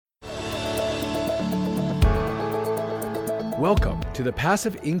Welcome to the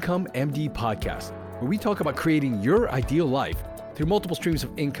Passive Income MD podcast, where we talk about creating your ideal life through multiple streams of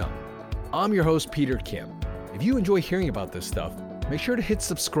income. I'm your host, Peter Kim. If you enjoy hearing about this stuff, make sure to hit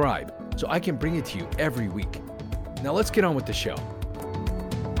subscribe so I can bring it to you every week. Now let's get on with the show.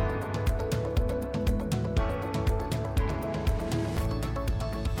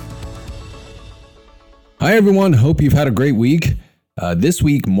 Hi, everyone. Hope you've had a great week. This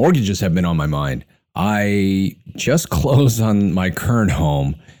week, mortgages have been on my mind. I just closed on my current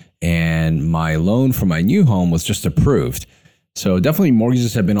home, and my loan for my new home was just approved. So definitely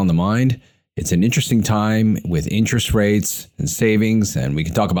mortgages have been on the mind. It's an interesting time with interest rates and savings, and we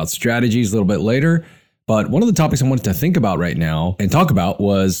can talk about strategies a little bit later. But one of the topics I wanted to think about right now and talk about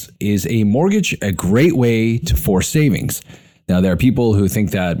is a mortgage a great way for savings? Now, there are people who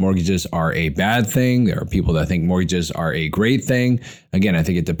think that mortgages are a bad thing. There are people that think mortgages are a great thing. Again, I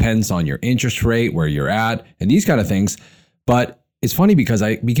think it depends on your interest rate, where you're at, and these kind of things. But it's funny because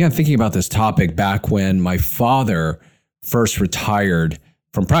I began thinking about this topic back when my father first retired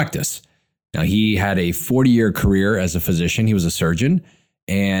from practice. Now, he had a 40-year career as a physician. He was a surgeon.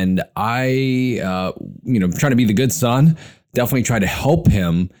 And I, trying to be the good son, definitely tried to help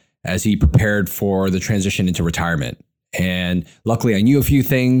him as he prepared for the transition into retirement. And luckily, I knew a few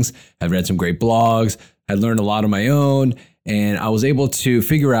things. I'd read some great blogs. I'd learned a lot on my own. And I was able to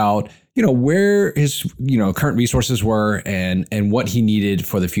figure out, where his, current resources were and what he needed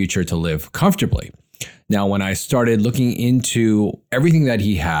for the future to live comfortably. Now, when I started looking into everything that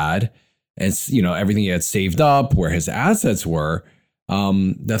he had and, everything he had saved up, where his assets were,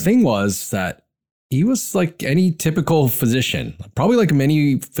 the thing was that he was like any typical physician, probably like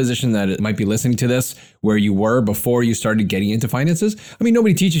many physicians that might be listening to this, where you were before you started getting into finances. I mean,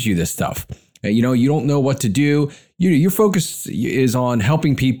 nobody teaches you this stuff. You don't know what to do. Your focus is on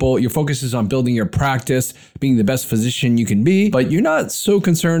helping people. Your focus is on building your practice, being the best physician you can be. But you're not so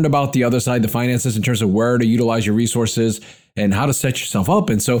concerned about the other side, the finances, in terms of where to utilize your resources and how to set yourself up.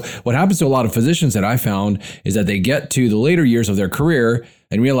 And so what happens to a lot of physicians that I found is that they get to the later years of their career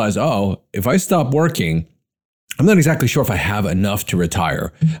and realize, if I stop working, I'm not exactly sure if I have enough to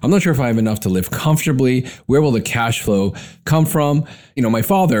retire. I'm not sure if I have enough to live comfortably. Where will the cash flow come from? My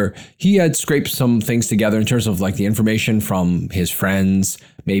father, he had scraped some things together in terms of like the information from his friends,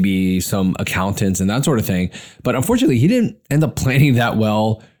 maybe some accountants and that sort of thing. But unfortunately, he didn't end up planning that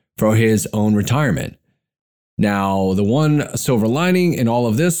well for his own retirement. Now, the one silver lining in all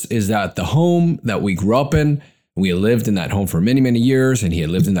of this is that the home that we grew up in, we had lived in that home for many, many years, and he had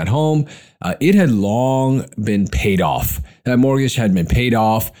lived in that home. It had long been paid off. That mortgage had been paid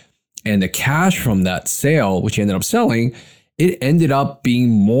off, and the cash from that sale, which he ended up selling, it ended up being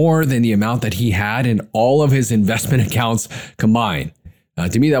more than the amount that he had in all of his investment accounts combined.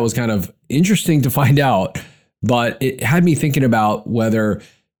 To me, that was kind of interesting to find out, but it had me thinking about whether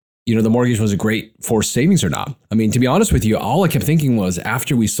the mortgage was a great for savings or not. I mean, to be honest with you, all I kept thinking was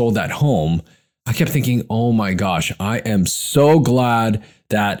after we sold that home, I kept thinking, oh my gosh, I am so glad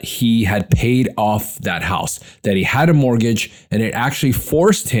that he had paid off that house, that he had a mortgage, and it actually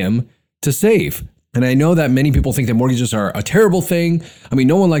forced him to save. And I know that many people think that mortgages are a terrible thing. I mean,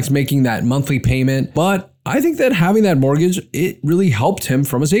 no one likes making that monthly payment, but I think that having that mortgage, it really helped him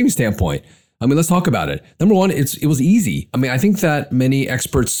from a savings standpoint. I mean, let's talk about it. Number one, it was easy. I mean, I think that many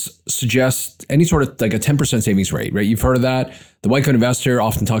experts suggest any sort of like a 10% savings rate, right? You've heard of that. The white coat investor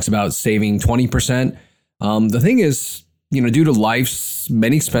often talks about saving 20%. The thing is, due to life's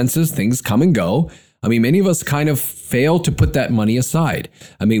many expenses, things come and go. I mean, many of us kind of fail to put that money aside.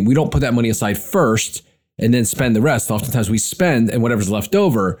 I mean, we don't put that money aside first and then spend the rest. Oftentimes we spend, and whatever's left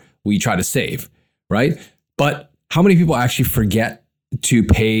over, we try to save, right? But how many people actually forget to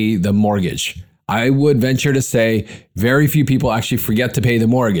pay the mortgage? I would venture to say very few people actually forget to pay the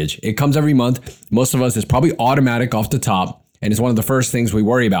mortgage. It comes every month. Most of us, it's probably automatic off the top. And it's one of the first things we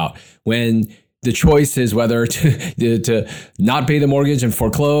worry about when the choice is whether to not pay the mortgage and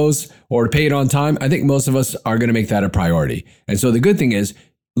foreclose or to pay it on time. I think most of us are going to make that a priority. And so the good thing is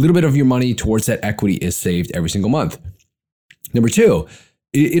a little bit of your money towards that equity is saved every single month. Number two,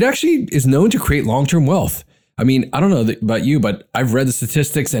 it actually is known to create long-term wealth. I mean, I don't know about you, but I've read the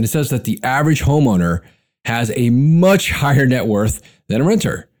statistics and it says that the average homeowner has a much higher net worth than a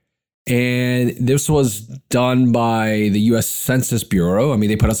renter. And this was done by the U.S. Census Bureau. I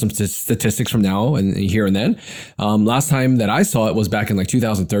mean, they put out some statistics from now and here and then. Last time that I saw it was back in like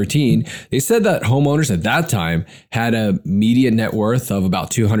 2013. They said that homeowners at that time had a median net worth of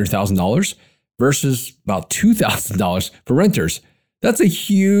about $200,000 versus about $2,000 for renters. That's a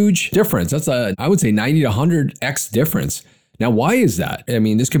huge difference. That's I would say 90 to 100x difference. Now, why is that? I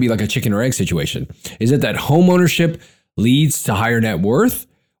mean, this could be like a chicken or egg situation. Is it that home ownership leads to higher net worth?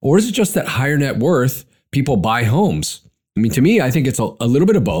 Or is it just that higher net worth people buy homes? I mean, to me, I think it's a little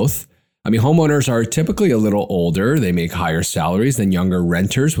bit of both. I mean, homeowners are typically a little older. They make higher salaries than younger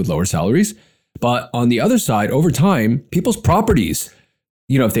renters with lower salaries. But on the other side, over time, people's properties,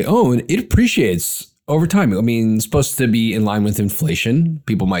 if they own, it appreciates over time. I mean, it's supposed to be in line with inflation,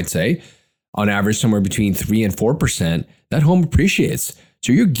 people might say. On average, somewhere between 3 and 4%, that home appreciates.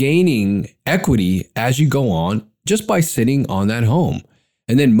 So you're gaining equity as you go on just by sitting on that home.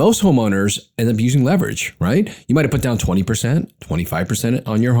 And then most homeowners end up using leverage, right? You might have put down 20%, 25%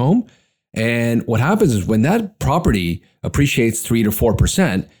 on your home. And what happens is when that property appreciates 3 to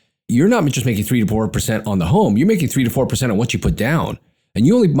 4%, you're not just making 3 to 4% on the home, you're making 3 to 4% on what you put down. And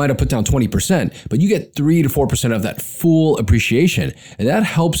you only might have put down 20%, but you get 3 to 4% of that full appreciation. And that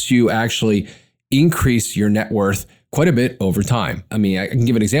helps you actually increase your net worth quite a bit over time. I mean, I can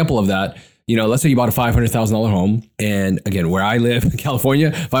give an example of that. Let's say you bought a $500,000 home. And again, where I live in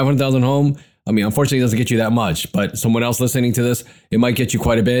California, $500,000 home, I mean, unfortunately, it doesn't get you that much, but someone else listening to this, it might get you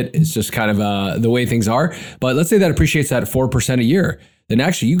quite a bit. It's just kind of the way things are. But let's say that appreciates at 4% a year. Then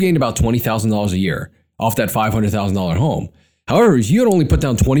actually you gained about $20,000 a year off that $500,000 home. However, if you had only put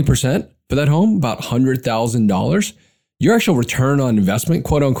down 20% for that home, about $100,000, your actual return on investment,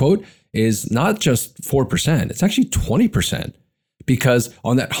 quote unquote, is not just 4%, it's actually 20%. Because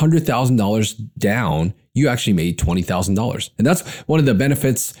on that $100,000 down, you actually made $20,000. And that's one of the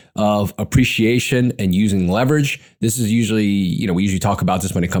benefits of appreciation and using leverage. This is usually, we usually talk about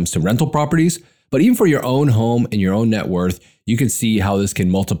this when it comes to rental properties, but even for your own home and your own net worth, you can see how this can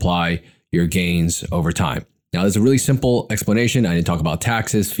multiply your gains over time. Now, there's a really simple explanation. I didn't talk about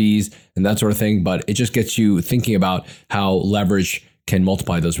taxes, fees, and that sort of thing, but it just gets you thinking about how leverage can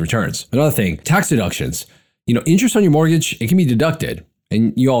multiply those returns. Another thing, tax deductions. Interest on your mortgage, it can be deducted.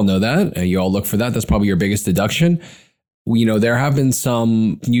 And you all know that, and you all look for that. That's probably your biggest deduction. There have been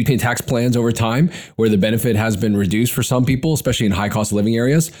some new tax plans over time where the benefit has been reduced for some people, especially in high cost of living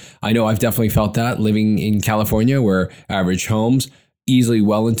areas. I know I've definitely felt that living in California, where average homes easily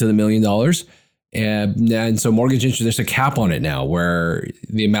well into the $1 million. And so mortgage interest, there's a cap on it now where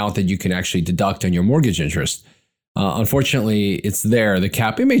the amount that you can actually deduct on your mortgage interest. Unfortunately, it's there. The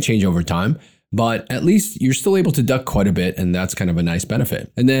cap, it may change over time, but at least you're still able to deduct quite a bit, and that's kind of a nice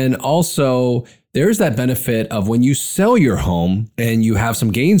benefit. And then also, there's that benefit of when you sell your home and you have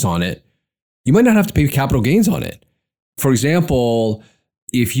some gains on it, you might not have to pay capital gains on it. For example,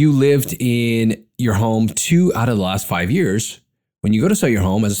 if you lived in your home 2 out of the last 5 years, when you go to sell your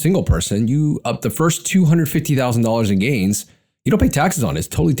home as a single person, you up the first $250,000 in gains, you don't pay taxes on it. It's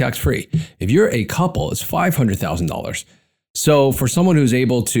totally tax-free. If you're a couple, it's $500,000. So for someone who's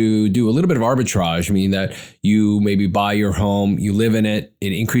able to do a little bit of arbitrage, meaning that you maybe buy your home, you live in it,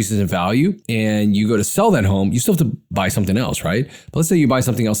 it increases in value, and you go to sell that home, you still have to buy something else, right? But let's say you buy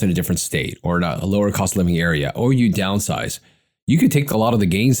something else in a different state or in a lower cost living area, or you downsize. You could take a lot of the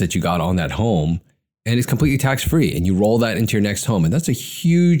gains that you got on that home, and it's completely tax-free, and you roll that into your next home. And that's a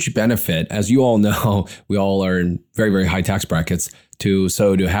huge benefit. As you all know, we all are in very, very high tax brackets.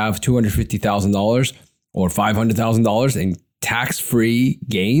 So to have $250,000 or $500,000 in tax-free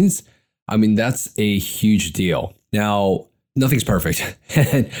gains, I mean, that's a huge deal. Now, nothing's perfect.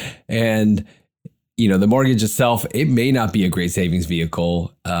 and the mortgage itself, it may not be a great savings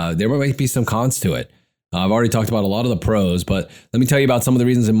vehicle. There might be some cons to it. I've already talked about a lot of the pros, but let me tell you about some of the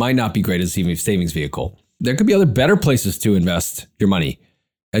reasons it might not be great as a savings vehicle. There could be other better places to invest your money.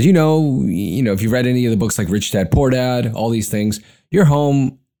 As you know, if you've read any of the books like Rich Dad, Poor Dad, all these things, your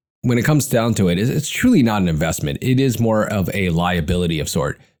home, when it comes down to it, it's truly not an investment. It is more of a liability of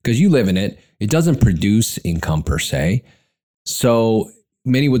sort because you live in it. It doesn't produce income per se. So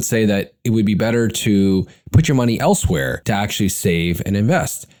many would say that it would be better to put your money elsewhere to actually save and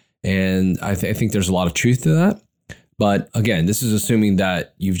invest. And I think there's a lot of truth to that. But again, this is assuming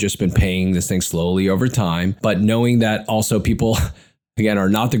that you've just been paying this thing slowly over time, but knowing that also people, again, are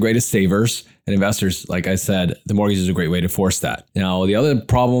not the greatest savers and investors. Like I said, the mortgage is a great way to force that. Now, the other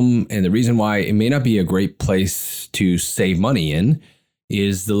problem and the reason why it may not be a great place to save money in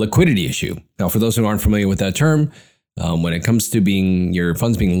is the liquidity issue. Now, for those who aren't familiar with that term, when it comes to your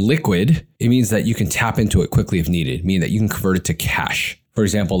funds being liquid, it means that you can tap into it quickly if needed, meaning that you can convert it to cash. For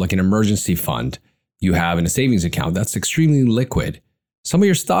example, like an emergency fund you have in a savings account, that's extremely liquid. Some of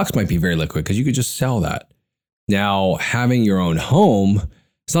your stocks might be very liquid because you could just sell that. Now, having your own home,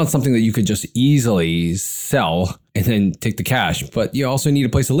 it's not something that you could just easily sell and then take the cash, but you also need a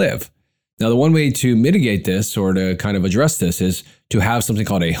place to live. Now, the one way to mitigate this or to kind of address this is to have something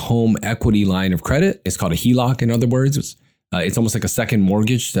called a home equity line of credit. It's called a HELOC, in other words. It's almost like a second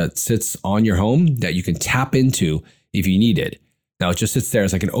mortgage that sits on your home that you can tap into if you need it. Now it just sits there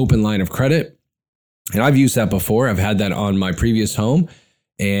as like an open line of credit. And I've used that before. I've had that on my previous home.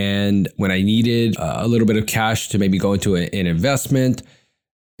 And when I needed a little bit of cash to maybe go into an investment,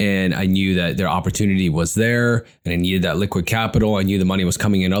 and I knew that their opportunity was there, and I needed that liquid capital, I knew the money was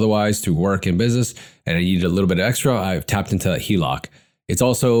coming in otherwise through work and business, and I needed a little bit extra, I've tapped into that HELOC. It's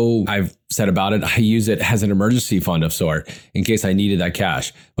also, I've said about it, I use it as an emergency fund of sort in case I needed that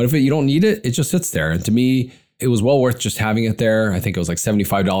cash. But if you don't need it, it just sits there. And to me, it was well worth just having it there. I think it was like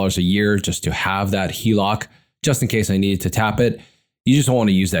 $75 a year just to have that HELOC, just in case I needed to tap it. You just don't want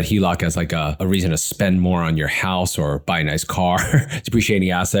to use that HELOC as like a reason to spend more on your house or buy a nice car,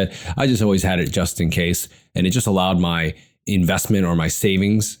 depreciating asset. I just always had it just in case. And it just allowed my investment or my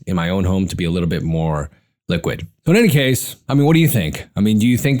savings in my own home to be a little bit more liquid. So in any case, I mean, what do you think? I mean, do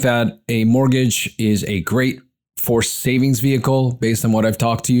you think that a mortgage is a great forced savings vehicle based on what I've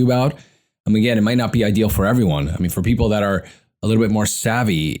talked to you about? I mean, again, it might not be ideal for everyone. I mean, for people that are a little bit more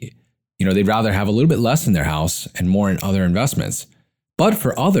savvy, they'd rather have a little bit less in their house and more in other investments. But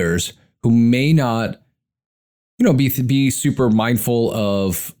for others who may not, be super mindful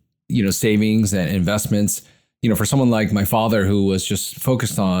of, savings and investments, for someone like my father who was just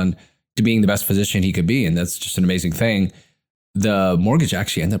focused on to being the best physician he could be, and that's just an amazing thing, the mortgage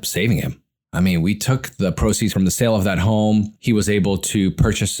actually ended up saving him. I mean, we took the proceeds from the sale of that home. He was able to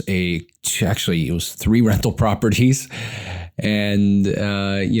purchase it was 3 rental properties. And,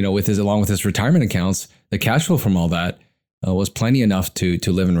 along with his retirement accounts, the cash flow from all that was plenty enough to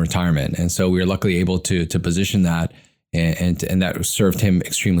live in retirement. And so we were luckily able to position that, and that served him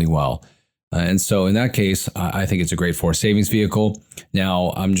extremely well. And so in that case, I think it's a great forced savings vehicle.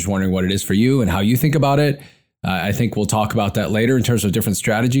 Now, I'm just wondering what it is for you and how you think about it. I think we'll talk about that later in terms of different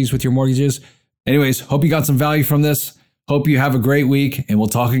strategies with your mortgages. Anyways, hope you got some value from this. Hope you have a great week, and we'll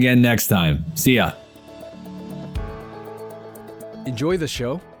talk again next time. See ya. Enjoy the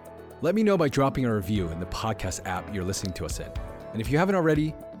show? Let me know by dropping a review in the podcast app you're listening to us in. And if you haven't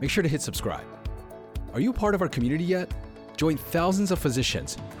already, make sure to hit subscribe. Are you a part of our community yet? Join thousands of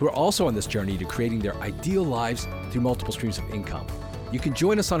physicians who are also on this journey to creating their ideal lives through multiple streams of income. You can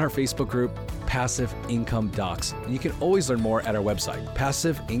join us on our Facebook group, Passive Income Docs, and you can always learn more at our website,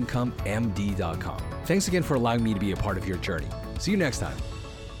 passiveincomemd.com. Thanks again for allowing me to be a part of your journey. See you next time.